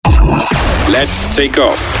Let's take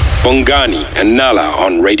off. Bongani and Nala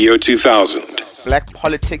on Radio 2000. Black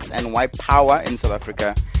politics and white power in South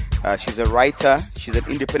Africa. She's a writer, she's an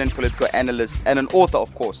independent political analyst, and an author,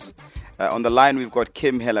 of course. On the line, we've got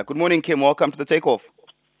Kim Heller. Good morning, Kim. Welcome to the Takeoff.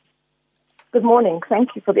 Good morning. Thank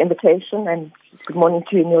you for the invitation, and good morning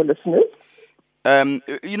to you and your listeners.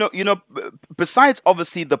 Besides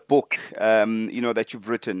obviously the book, that you've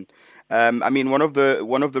written, one of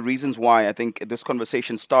the reasons why I think this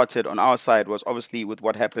conversation started on our side was obviously with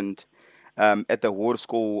what happened at the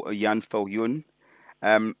Hoërskool Jan Viljoen.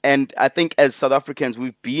 And I think as South Africans,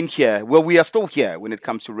 we've been here. Well, we are still here when it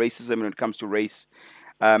comes to racism and when it comes to race.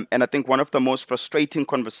 And I think one of the most frustrating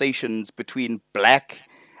conversations between black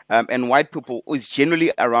and white people is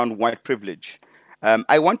generally around white privilege.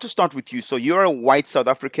 I want to start with you. So you're a white South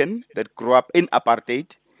African that grew up in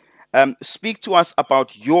apartheid. Speak to us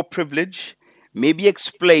about your privilege. Maybe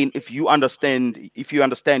explain if you understand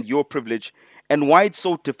your privilege and why it's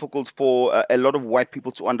so difficult for a lot of white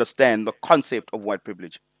people to understand the concept of white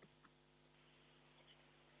privilege.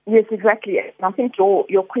 Yes, exactly. I think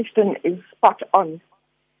your question is spot on.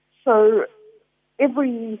 So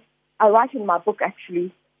I write in my book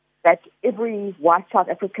actually that every white South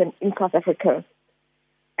African in South Africa,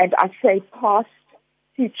 and I say past,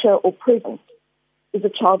 future or present, is a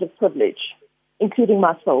child of privilege, including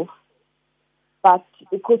myself. But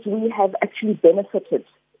because we have actually benefited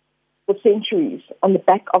for centuries on the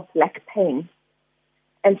back of black pain.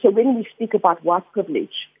 And so when we speak about white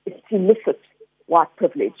privilege, it's illicit white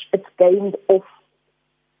privilege. It's gained off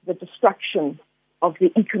the destruction of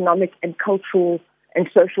the economic and cultural and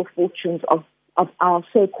social fortunes of our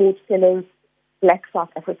so-called fellow black South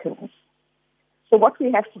Africans. So what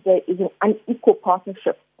we have today is an unequal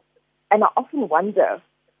partnership. And I often wonder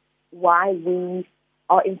why we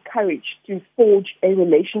are encouraged to forge a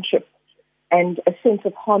relationship and a sense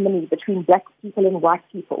of harmony between black people and white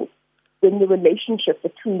people when the relationship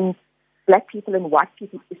between black people and white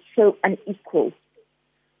people is so unequal.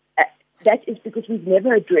 That is because we've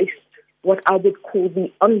never addressed what I would call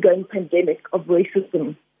the ongoing pandemic of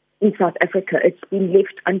racism in South Africa. It's been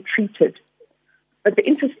left untreated. But the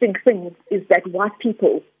interesting thing is that white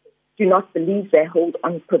people do not believe they hold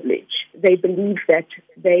on privilege. They believe that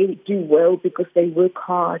they do well because they work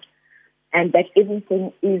hard and that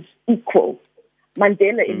everything is equal.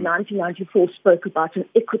 Mandela in 1994 spoke about an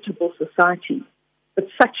equitable society, but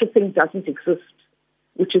such a thing doesn't exist,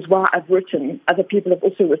 which is why I've written, other people have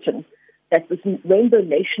also written, that this rainbow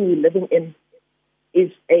nation we're living in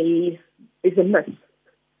is a myth.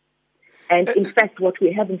 And in fact, what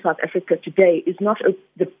we have in South Africa today is not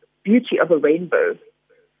the beauty of a rainbow,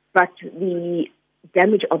 but the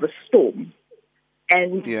damage of a storm.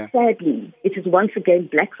 And sadly, it is once again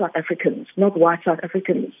black South Africans, not white South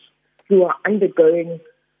Africans, who are undergoing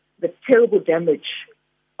the terrible damage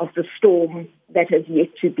of the storm that has yet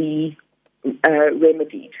to be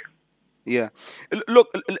remedied. Yeah.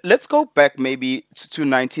 Look, let's go back maybe to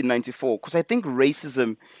 1994, because I think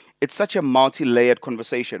racism, it's such a multi-layered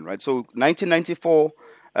conversation, right? So 1994,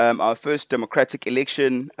 our first democratic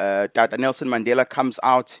election, Dr. Nelson Mandela comes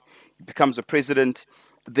out, becomes the president.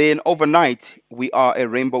 Then overnight, we are a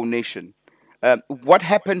rainbow nation. What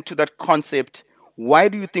happened to that concept? Why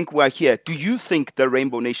do you think we're here? Do you think the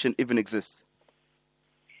rainbow nation even exists?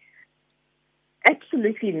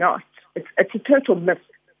 Absolutely not. It's a total myth.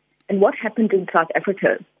 And what happened in South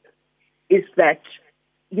Africa is that,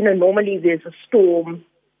 normally there's a storm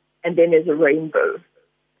and then there's a rainbow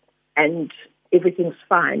and everything's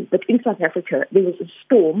fine. But in South Africa, there was a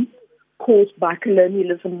storm caused by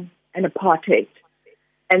colonialism and apartheid.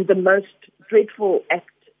 And the most dreadful act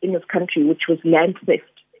in this country, which was land theft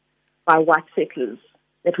by white settlers,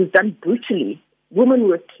 that was done brutally. Women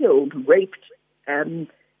were killed, raped, there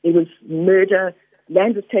was murder,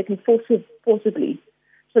 land was taken forcibly.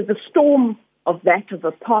 So the storm of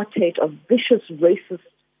apartheid, of vicious racist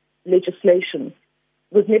legislation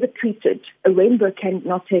was never treated. A rainbow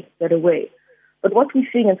cannot take that away. But what we're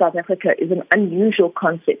seeing in South Africa is an unusual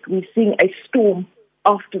concept. We're seeing a storm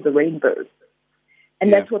after the rainbow.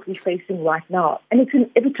 And that's what we're facing right now. And it's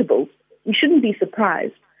inevitable. We shouldn't be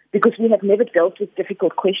surprised because we have never dealt with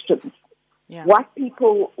difficult questions. Yeah. White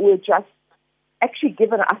people were just actually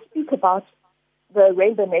given, I speak about the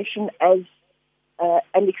Rainbow Nation as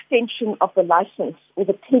an extension of the license or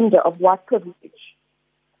the tender of white privilege.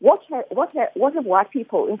 What have white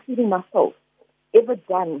people, including myself, ever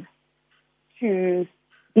done to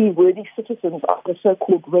be worthy citizens of the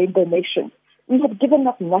so-called Rainbow Nation? We have given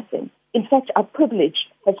up nothing. In fact, our privilege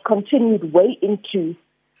has continued way into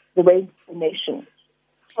the Rainbow Nation.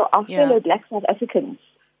 So our fellow black South Africans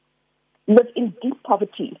live in deep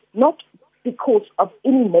poverty, not because of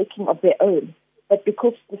any making of their own, but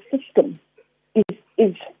because the system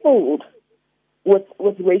is filled with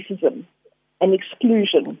racism and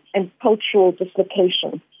exclusion and cultural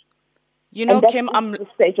dislocation. You know, and that's Kim, the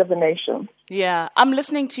state of the nation. Yeah, I'm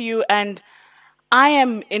listening to you and I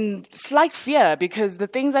am in slight fear because the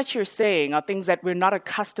things that you're saying are things that we're not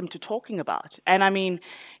accustomed to talking about. And I mean,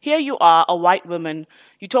 here you are, a white woman.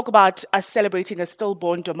 You talk about us celebrating a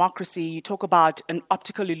stillborn democracy. You talk about an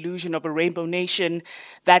optical illusion of a rainbow nation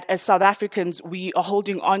that as South Africans, we are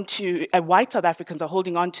holding on to, white South Africans are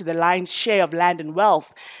holding on to the lion's share of land and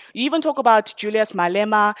wealth. You even talk about Julius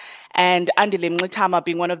Malema and Andile Mngxitama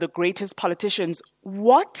being one of the greatest politicians.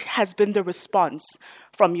 What has been the response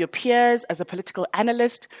from your peers as a political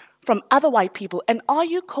analyst, from other white people, and are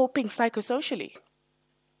you coping psychosocially?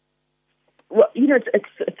 Well, you know,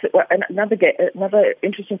 it's another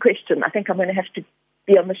interesting question. I think I'm going to have to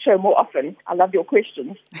be on the show more often. I love your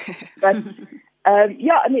questions, but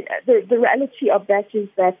yeah, I mean, the reality of that is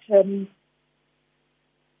that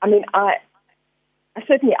I mean, I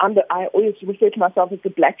certainly I always refer to myself as the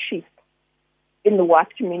black sheep in the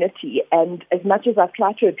white community, and as much as I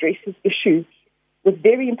try to address this issue with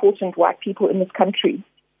very important white people in this country,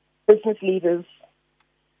 business leaders,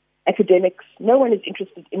 academics, no one is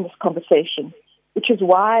interested in this conversation, which is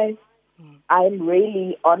why I'm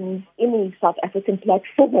rarely on any South African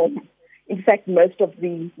platform. In fact, most of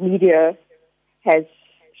the media has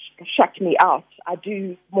shut me out. I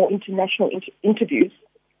do more international interviews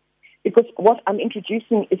because what I'm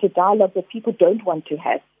introducing is a dialogue that people don't want to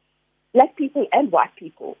have. Black people and white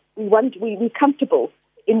people, we're comfortable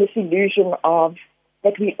in this illusion of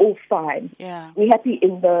that we're all fine. Yeah. We're happy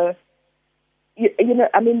in the, you know,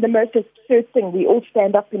 I mean, the most absurd thing, we all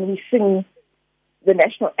stand up and we sing the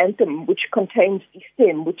national anthem, which contains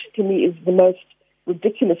destem, which to me is the most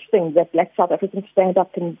ridiculous thing, that black South Africans stand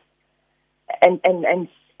up and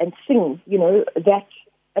sing, you know, that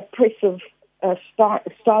oppressive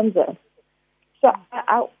stanza. So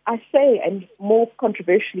I say, and more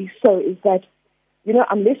controversially so, is that, you know,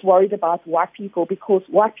 I'm less worried about white people because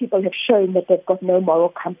white people have shown that they've got no moral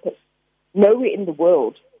compass. Nowhere in the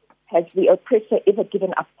world has the oppressor ever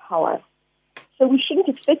given up power. So we shouldn't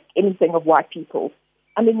expect anything of white people.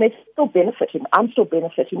 I mean, they're still benefiting. I'm still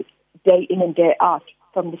benefiting day in and day out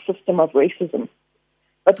from the system of racism.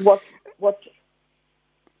 But what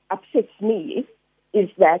upsets me is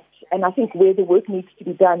that, and I think where the work needs to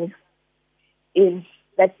be done, is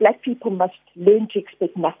that black people must learn to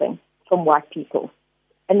expect nothing from white people.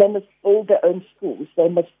 And they must build their own schools. They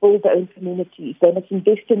must build their own communities. They must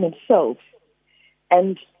invest in themselves.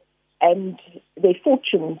 And their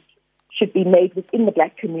fortunes should be made within the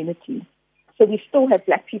black community. So we still have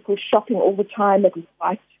black people shopping all the time at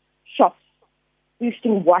white shops,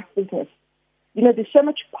 boosting white business. You know, there's so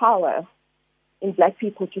much power in black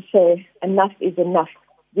people to say, enough is enough.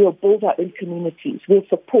 We'll build our own communities. We'll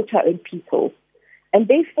support our own people. And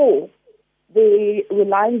therefore, the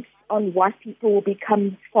reliance on white people will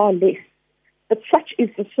become far less. But such is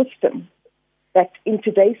the system that in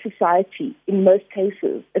today's society, in most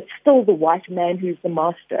cases, it's still the white man who's the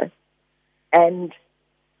master. And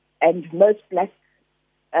most black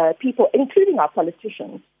people, including our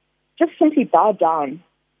politicians, just simply bow down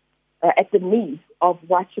at the knee of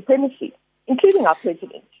white supremacy, including our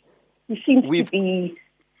president, who seems to be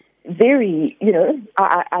very, you know,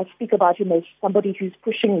 I speak about him as somebody who's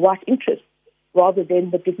pushing white interests rather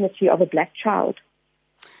than the dignity of a black child.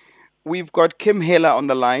 We've got Kim Heller on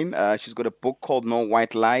the line. She's got a book called No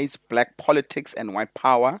White Lies, Black Politics and White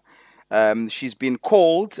Power. She's been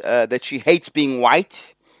called that she hates being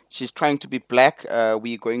white. She's trying to be black.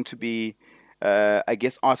 We're going to be, I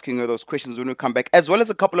guess, asking her those questions when we come back, as well as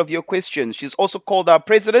a couple of your questions. She's also called our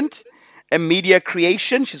president a media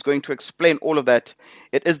creation. She's going to explain all of that.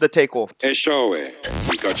 It is The Takeoff. Eshowe,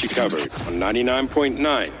 we got you covered on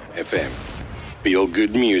 99.9 FM. Feel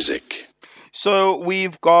good music. So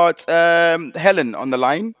we've got Helen on the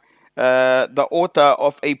line, the author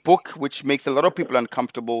of a book which makes a lot of people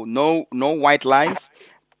uncomfortable. No White Lies.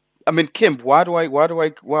 I mean, Kim. Why do I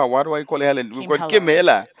call her Helen? We've got Kim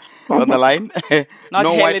Heller on the line. Not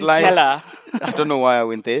No Helen White Lies. Keller. I don't know why I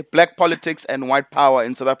went there. Black Politics and White Power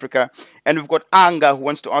in South Africa. And we've got Anga who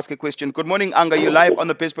wants to ask a question. Good morning, Anga. You're live on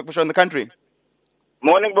the best breakfast show in the country.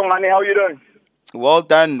 Morning, Bongani. How are you doing? Well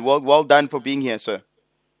done. Well done for being here, sir.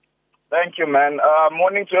 Thank you, man.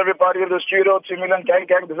 Morning to everybody in the studio. 2 million gang.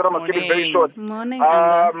 This is must keep it very short. Morning,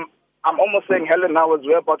 Anga. I'm almost saying Helen now as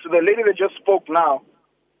well, but to the lady that just spoke now,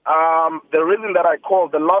 the reason that I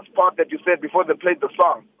called, the last part that you said before they played the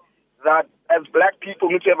song, that as black people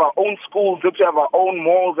we need to have our own schools, we need to have our own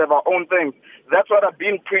malls, have our own things. That's what I've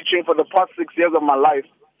been preaching for the past 6 years of my life.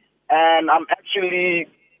 And I'm actually,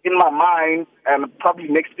 in my mind, and probably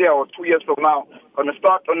next year or 2 years from now, going to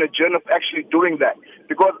start on a journey of actually doing that.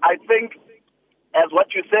 Because I think, as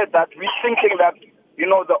what you said, that we're thinking that,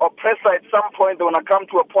 the oppressor at some point, they're going to come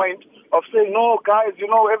to a point of saying, no, guys,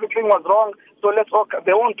 everything was wrong, so let's all...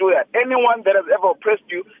 They won't do that. Anyone that has ever oppressed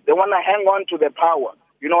you, they want to hang on to their power.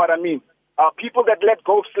 You know what I mean? People that let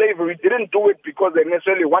go of slavery didn't do it because they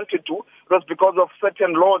necessarily wanted to. It was because of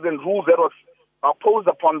certain laws and rules that was posed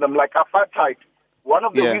upon them, like apartheid. One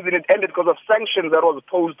of the reasons it ended because of sanctions that was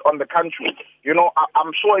posed on the country.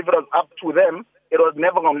 I'm sure if it was up to them, it was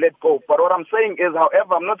never going to let go. But what I'm saying is,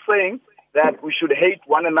 however, I'm not saying that we should hate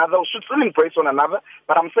one another, we should still embrace one another,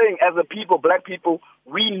 but I'm saying as a people, black people,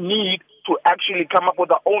 we need to actually come up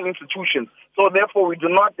with our own institutions. So therefore, we do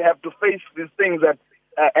not have to face these things at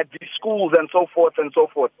these schools and so forth and so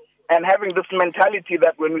forth. And having this mentality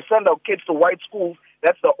that when we send our kids to white schools,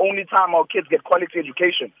 that's the only time our kids get quality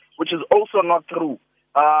education, which is also not true.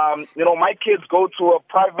 My kids go to a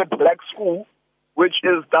private black school, which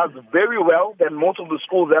does very well than most of the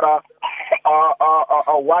schools that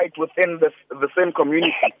are white within the same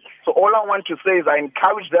community. So all I want to say is I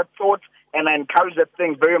encourage that thought and I encourage that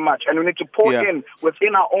thing very much. And we need to pour in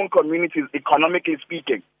within our own communities, economically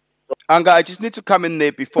speaking. Anga, I just need to come in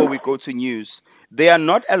there before we go to news. There are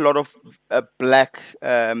not a lot of black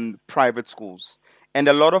private schools. And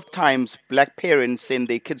a lot of times, black parents send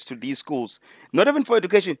their kids to these schools, not even for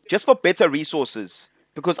education, just for better resources.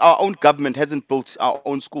 Because our own government hasn't built our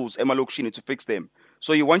own schools, Emalokishini, to fix them.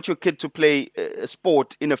 So you want your kid to play a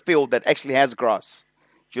sport in a field that actually has grass.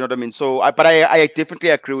 Do you know what I mean? So, but I definitely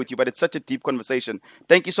agree with you, but it's such a deep conversation.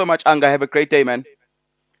 Thank you so much, Anga. Have a great day, man.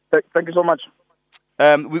 Thank you so much.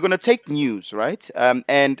 We're going to take news, right?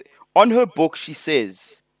 And on her book, she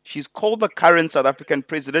says she's called the current South African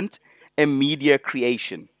president a media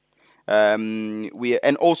creation. And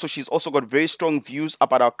also she's also got very strong views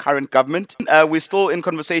about our current government. We're still in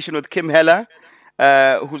conversation with Kim Heller,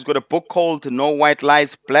 who's got a book called No White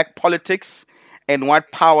Lies, Black Politics and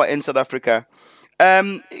White Power in South Africa.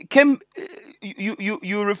 Kim,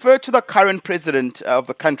 you refer to the current president of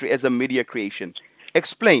the country as a media creation.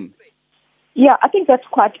 Explain. Yeah, I think that's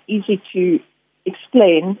quite easy to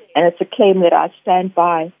explain, and it's a claim that I stand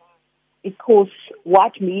by because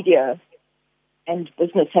white media and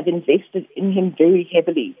business have invested in him very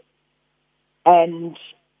heavily. And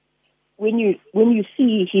when you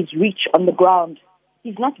see his reach on the ground,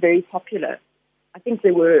 he's not very popular. I think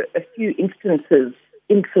there were a few instances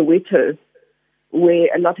in Soweto where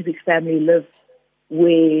a lot of his family live,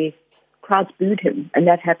 where crowds booed him, and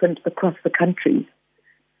that happened across the country.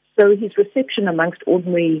 So his reception amongst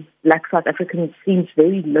ordinary black South Africans seems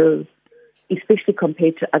very low, especially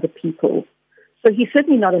compared to other people. So he's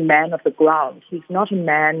certainly not a man of the ground. He's not a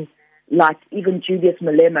man like even Julius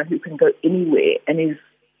Malema, who can go anywhere and is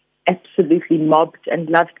absolutely mobbed and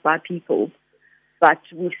loved by people. But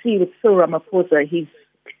we see with Cyril Ramaphosa,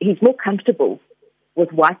 he's more comfortable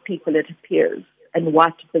with white people, it appears, and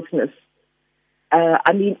white business.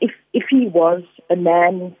 If he was a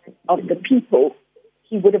man of the people,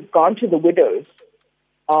 he would have gone to the widows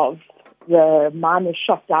of the miners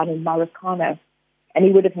shot down in Marikana, and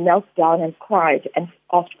he would have knelt down and cried and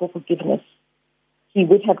asked for forgiveness. He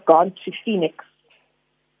would have gone to Phoenix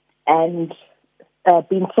and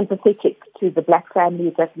been sympathetic to the black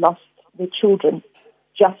families that lost their children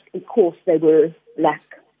just because they were black.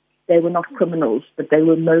 They were not criminals, but they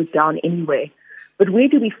were mowed down anyway. But where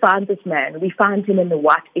do we find this man? We find him in the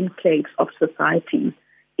white enclaves of society,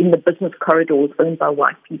 in the business corridors owned by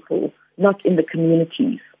white people, not in the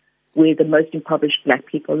communities where the most impoverished black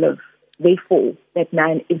people live. Therefore, that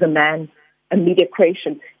man is a media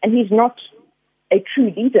creation. And he's not a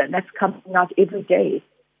true leader, and that's coming out every day.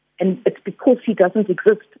 And it's because he doesn't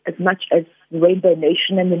exist as much as Rainbow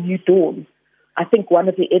Nation and the New Dawn. I think one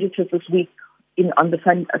of the editors this week on the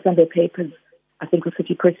Sunday papers, I think the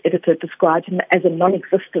City Press editor, described him as a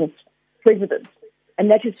non-existent president. And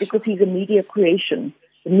that is because he's a media creation.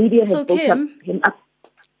 The media has built him up.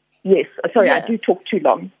 Yes. Sorry, I do talk too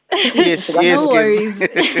long. Yes, no worries.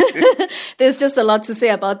 There's just a lot to say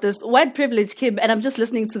about this. White privilege, Kim, and I'm just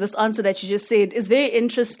listening to this answer that you just said, is very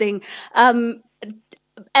interesting. And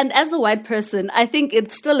as a white person, I think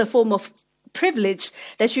it's still a form of privilege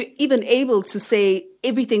that you're even able to say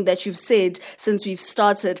everything that you've said since we've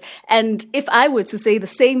started. And if I were to say the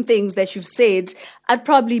same things that you've said, I'd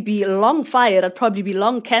probably be long fired. I'd probably be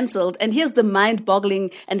long cancelled. And here's the mind-boggling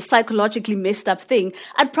and psychologically messed up thing.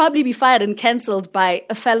 I'd probably be fired and cancelled by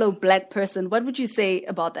a fellow black person. What would you say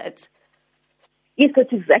about that? Yes,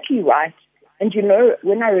 that's exactly right. And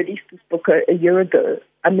when I released this book a year ago,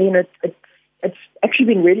 it's actually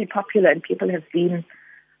been really popular and people have been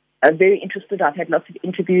very interested. I've had lots of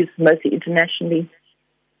interviews, mostly internationally.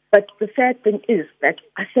 But the sad thing is that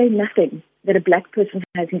I say nothing that a black person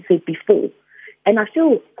hasn't said before. And I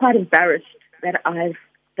feel quite embarrassed that I've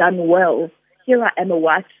done well. Here I am, a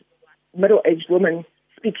white, middle-aged woman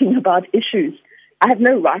speaking about issues. I have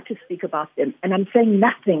no right to speak about them. And I'm saying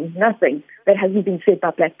nothing that hasn't been said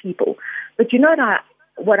by black people. But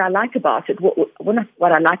what I like about it,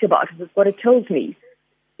 what I like about it is what it tells me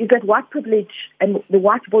is that white privilege and the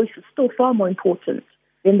white voice is still far more important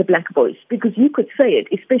than the black voice, because you could say it,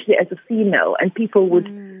 especially as a female, and people would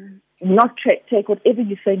not take whatever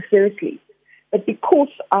you're saying seriously. But because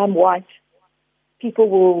I'm white, people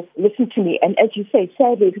will listen to me. And as you say,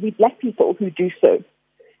 sadly, it'll be black people who do so.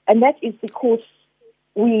 And that is because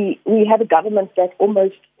we have a government that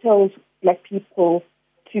almost tells black people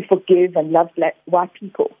to forgive and love white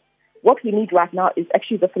people. What we need right now is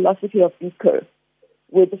actually the philosophy of Biko,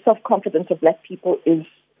 where the self-confidence of black people is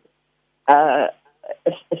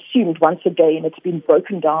assumed once again. It's been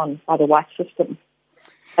broken down by the white system.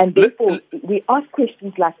 And therefore, we ask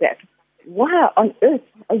questions like that. Why on earth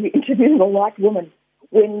are you interviewing a white woman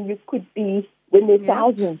when there's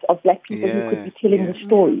thousands of black people who could be telling the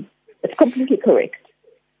story? It's completely correct.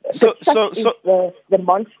 So the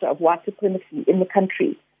monster of white supremacy in the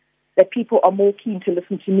country, that people are more keen to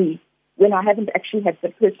listen to me when I haven't actually had the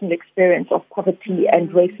personal experience of poverty and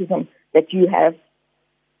racism that you have.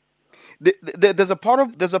 There's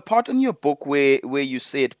a part in your book where you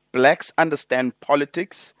said blacks understand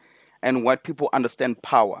politics and white people understand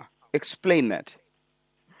power. Explain that.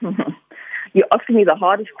 You're asking me the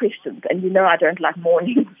hardest questions, and I don't like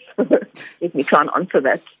mornings. Let me try and answer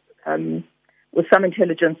that with some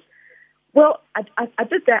intelligence. Well, I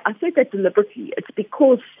did that. I said that deliberately. It's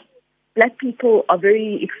because black people are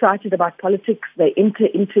very excited about politics. They enter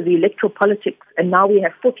into the electoral politics, and now we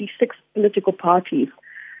have 46 political parties.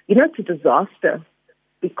 It's a disaster,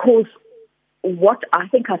 because what I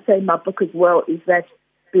think I say in my book as well is that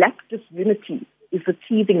black disunity is the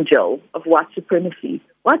teething gel of white supremacy.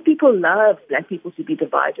 White people love black people to be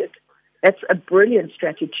divided. That's a brilliant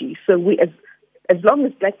strategy. So we, as long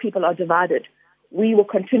as black people are divided, we will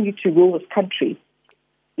continue to rule this country,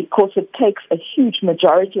 because it takes a huge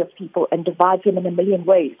majority of people and divides them in a million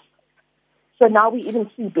ways. So now we even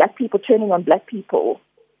see black people turning on black people,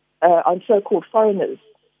 on so-called foreigners.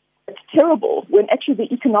 It's terrible, when actually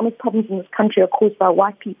the economic problems in this country are caused by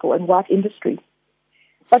white people and white industry.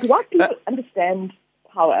 But white people understand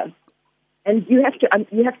power, and you have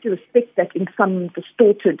to respect that in some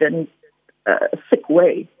distorted and sick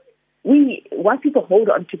way. White people hold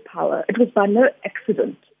on to power. It was by no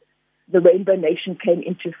accident the Rainbow Nation came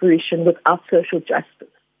into fruition without social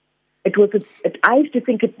justice. I used to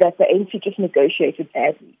think that the ANC just negotiated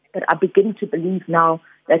badly, but I begin to believe now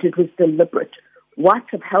that it was deliberate. Whites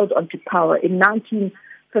have held on to power. In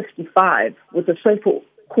 1955, with the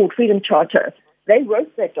so-called Freedom Charter, they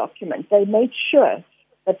wrote that document. They made sure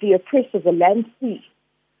that the oppressor, the land thief,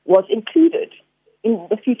 was included in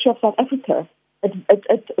the future of South Africa.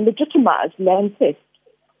 It legitimized land theft.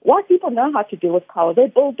 White people know how to deal with power. They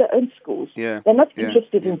build their own schools. They're not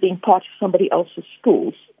interested in being part of somebody else's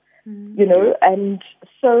schools, And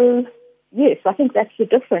so, yes, I think that's the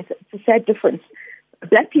difference. It's a sad difference.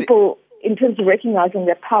 Black people, in terms of recognizing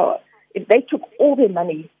their power, if they took all their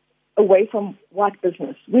money away from white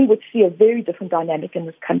business, we would see a very different dynamic in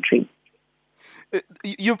this country.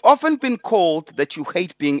 You've often been called that you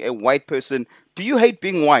hate being a white person. Do you hate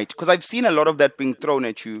being white? Because I've seen a lot of that being thrown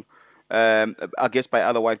at you, I guess, by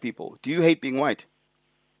other white people. Do you hate being white?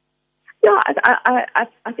 Yeah,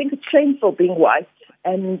 I think it's shameful being white,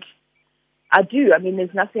 and I do. I mean,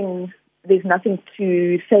 there's nothing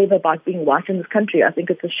to save about being white in this country. I think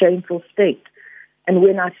it's a shameful state. And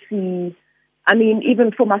when I see,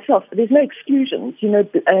 even for myself, there's no exclusions.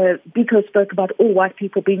 Biko spoke about all white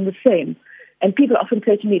people being the same. And people often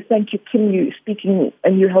say to me, thank you, Kim, you speaking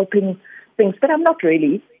and you helping things. But I'm not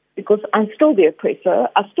really, because I'm still the oppressor.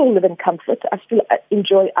 I still live in comfort. I still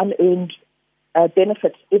enjoy unearned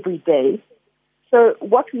benefits every day. So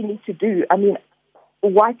what we need to do,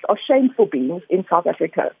 whites are shameful beings in South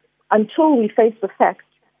Africa until we face the fact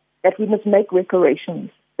that we must make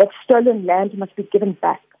reparations, that stolen land must be given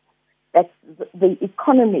back, that the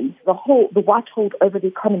economy, the white hold over the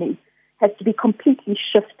economy has to be completely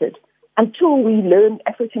shifted until we learn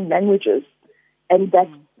African languages, and that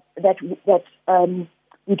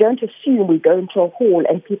we don't assume we go into a hall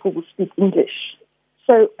and people will speak English.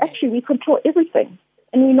 So actually we control everything,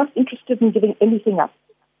 and we're not interested in giving anything up.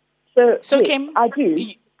 So yes, Kim, I do.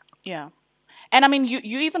 Yeah. And I mean,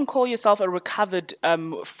 you even call yourself a recovered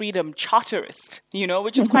freedom charterist,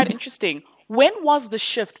 which is quite interesting. When was the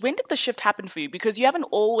shift? When did the shift happen for you? Because you haven't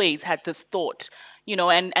always had this thought,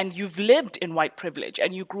 and you've lived in white privilege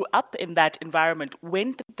and you grew up in that environment.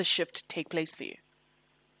 When did the shift take place for you?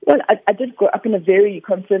 Well, I did grow up in a very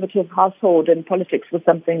conservative household, and politics was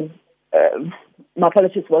something, my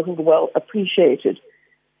politics wasn't well appreciated.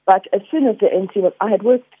 But as soon as the ANC, I had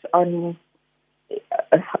worked on,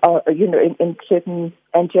 in certain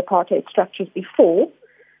anti-apartheid structures before.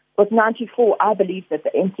 With 94, I believed that the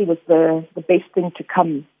ANC was the best thing to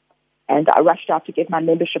come. And I rushed out to get my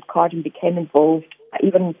membership card and became involved. I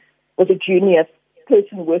even was a junior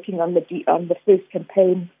person working on the first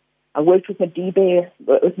campaign. I worked with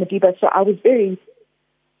Madiba, so I was very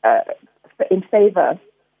in favor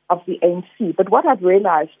of the ANC. But what I've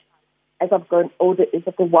realized as I've grown older is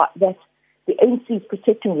that the ANC is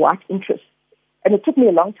protecting white interests. And it took me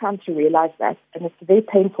a long time to realize that, and it's a very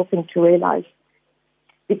painful thing to realize.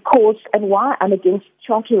 Because, and why I'm against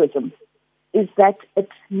charterism, is that it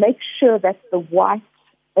makes sure that the white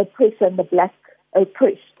oppressor and the black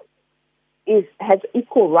oppressed has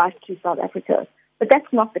equal right to South Africa. But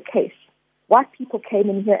that's not the case. White people came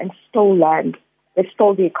in here and stole land. They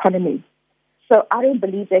stole the economy. So I don't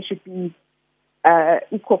believe they should be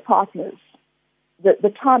equal partners.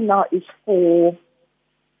 The time now is for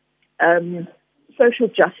social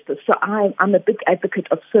justice. So I'm a big advocate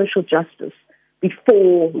of social justice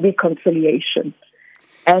before reconciliation.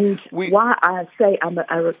 And why I say I'm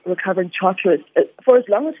a recovering charterist, for as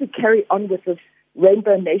long as we carry on with this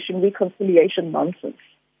Rainbow Nation reconciliation nonsense,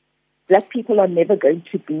 black people are never going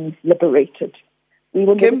to be liberated. We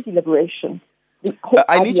will never see liberation.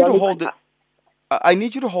 I need you to hold it. I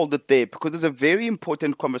need you to hold it there, because there's a very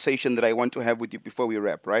important conversation that I want to have with you before we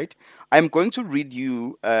wrap, right? I'm going to read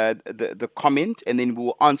you the comment, and then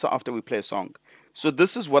we'll answer after we play a song. So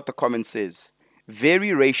this is what the comment says.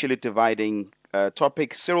 Very racially dividing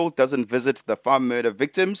topic. Cyril doesn't visit the farm murder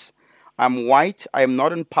victims. I'm white. I am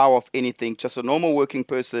not in power of anything. Just a normal working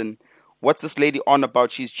person. What's this lady on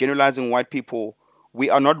about? She's generalizing white people. We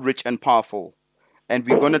are not rich and powerful. And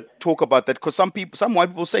we're going to talk about that, because some white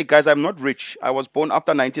people say, guys, I'm not rich. I was born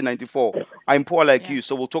after 1994. I'm poor like you.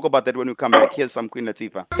 So we'll talk about that when we come back. Here's some Queen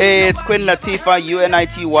Latifah. Hey, it's Queen Latifah,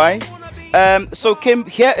 UNITY. So Kim,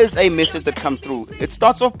 here is a message that comes through. It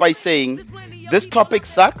starts off by saying, this topic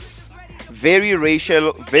sucks. Very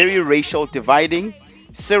racial dividing.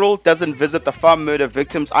 Cyril doesn't visit the farm murder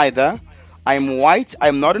victims either. I'm white.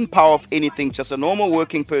 I'm not in power of anything. Just a normal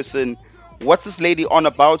working person. What's this lady on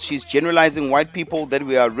about? She's generalizing white people that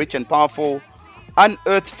we are rich and powerful.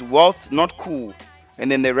 Unearthed wealth, not cool. And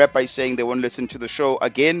then they wrap by saying they won't listen to the show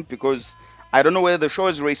again, because I don't know whether the show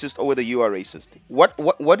is racist or whether you are racist. What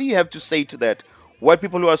do you have to say to that? White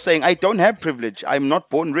people who are saying, I don't have privilege. I'm not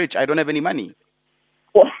born rich. I don't have any money.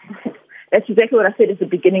 Well, that's exactly what I said at the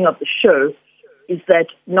beginning of the show, is that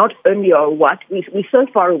not only are white, we're so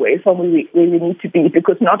far away from where we need to be,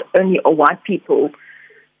 because not only are white people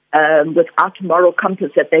without moral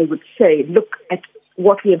compass that they would say, look at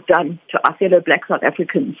what we have done to our fellow black South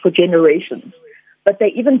Africans for generations, but they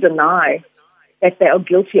even deny that they are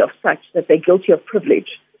guilty of such, that they're guilty of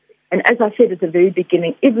privilege. And as I said at the very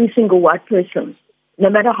beginning, every single white person, no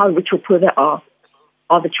matter how rich or poor they are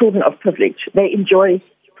the children of privilege. They enjoy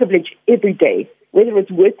privilege every day, whether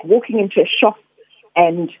it's walking into a shop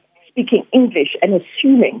and speaking English and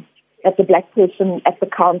assuming that the black person at the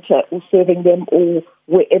counter or serving them or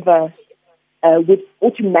wherever would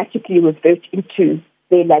automatically revert into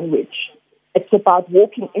their language. It's about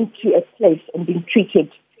walking into a place and being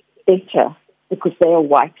treated better because they are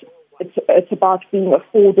white. It's about being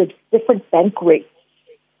afforded different bank rates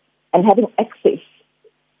and having access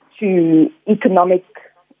to economic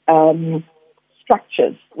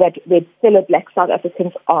structures that their fellow black South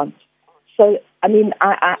Africans aren't. So, I mean,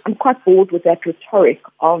 I'm quite bored with that rhetoric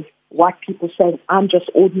of white people saying, I'm just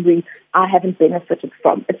ordinary, I haven't benefited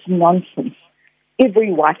from. It's nonsense.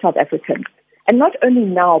 Every white South African, and not only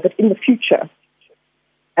now, but in the future,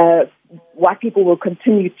 white people will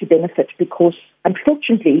continue to benefit because,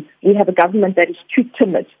 unfortunately, we have a government that is too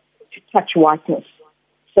timid to touch whiteness.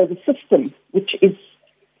 So the system, which is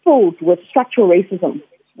filled with structural racism,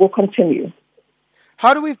 will continue.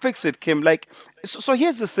 How do we fix it, Kim? So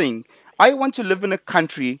here's the thing. I want to live in a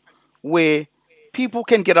country where people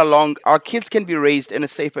can get along, our kids can be raised in a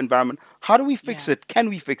safe environment. How do we fix it? Can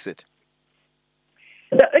we fix it?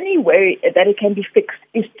 The only way that it can be fixed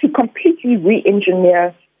is to completely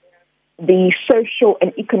re-engineer the social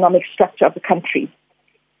and economic structure of the country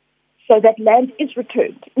so that land is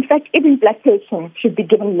returned. In fact, every black person should be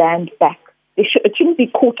given land back. It shouldn't be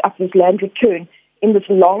caught up with land return in this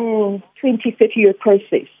long 20, 30-year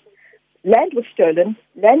process. Land was stolen,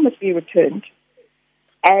 land must be returned,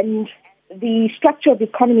 and the structure of the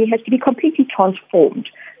economy has to be completely transformed,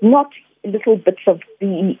 not little bits of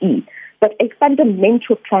BEE, but a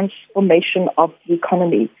fundamental transformation of the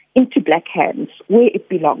economy into black hands, where it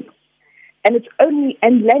belongs. And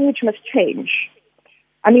language must change.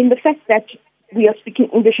 I mean, the fact that we are speaking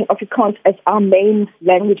English and Afrikaans as our main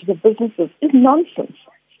languages of businesses is nonsense.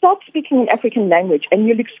 Start speaking an African language and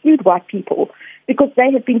you'll exclude white people because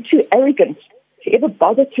they have been too arrogant to ever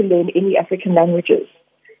bother to learn any African languages.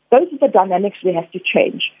 Those are the dynamics we have to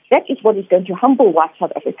change. That is what is going to humble white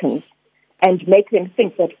South Africans and make them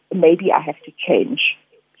think that maybe I have to change.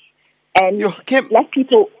 And black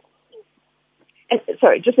people,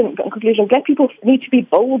 just in conclusion, black people need to be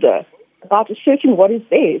bolder about asserting what is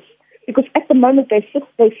theirs, because at the moment they're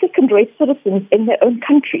second-rate citizens in their own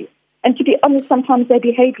country. And to be honest, sometimes they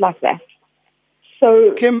behave like that.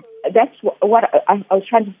 So that's what I was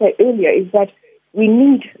trying to say earlier, is that we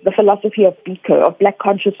need the philosophy of Biko, of black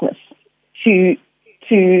consciousness, to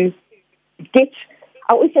get...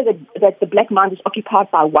 I always say that the black mind is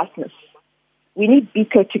occupied by whiteness. We need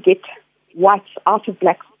Biko to get whites out of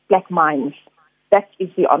black minds. That is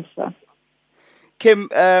the answer. Kim,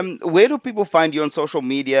 where do people find you on social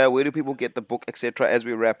media? Where do people get the book, etc., as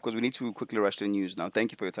we wrap? Because we need to quickly rush to the news now.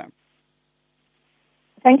 Thank you for your time.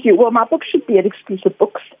 Thank you. Well, my book should be at Exclusive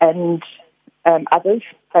Books and others,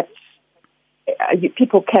 but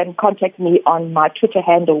people can contact me on my Twitter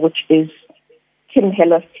handle, which is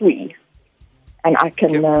KimHeller3, and I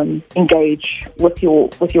can engage with your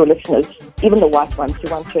listeners, even the white ones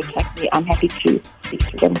who want to attack me. I'm happy to speak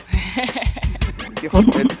to them.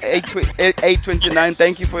 It's 8:29.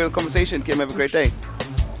 Thank you for your conversation, Kim. Have a great day.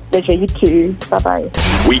 Pleasure. You too. Bye-bye.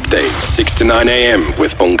 Weekdays, 6 to 9 a.m.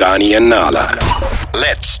 with Bongani and Nala.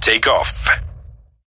 Let's take off.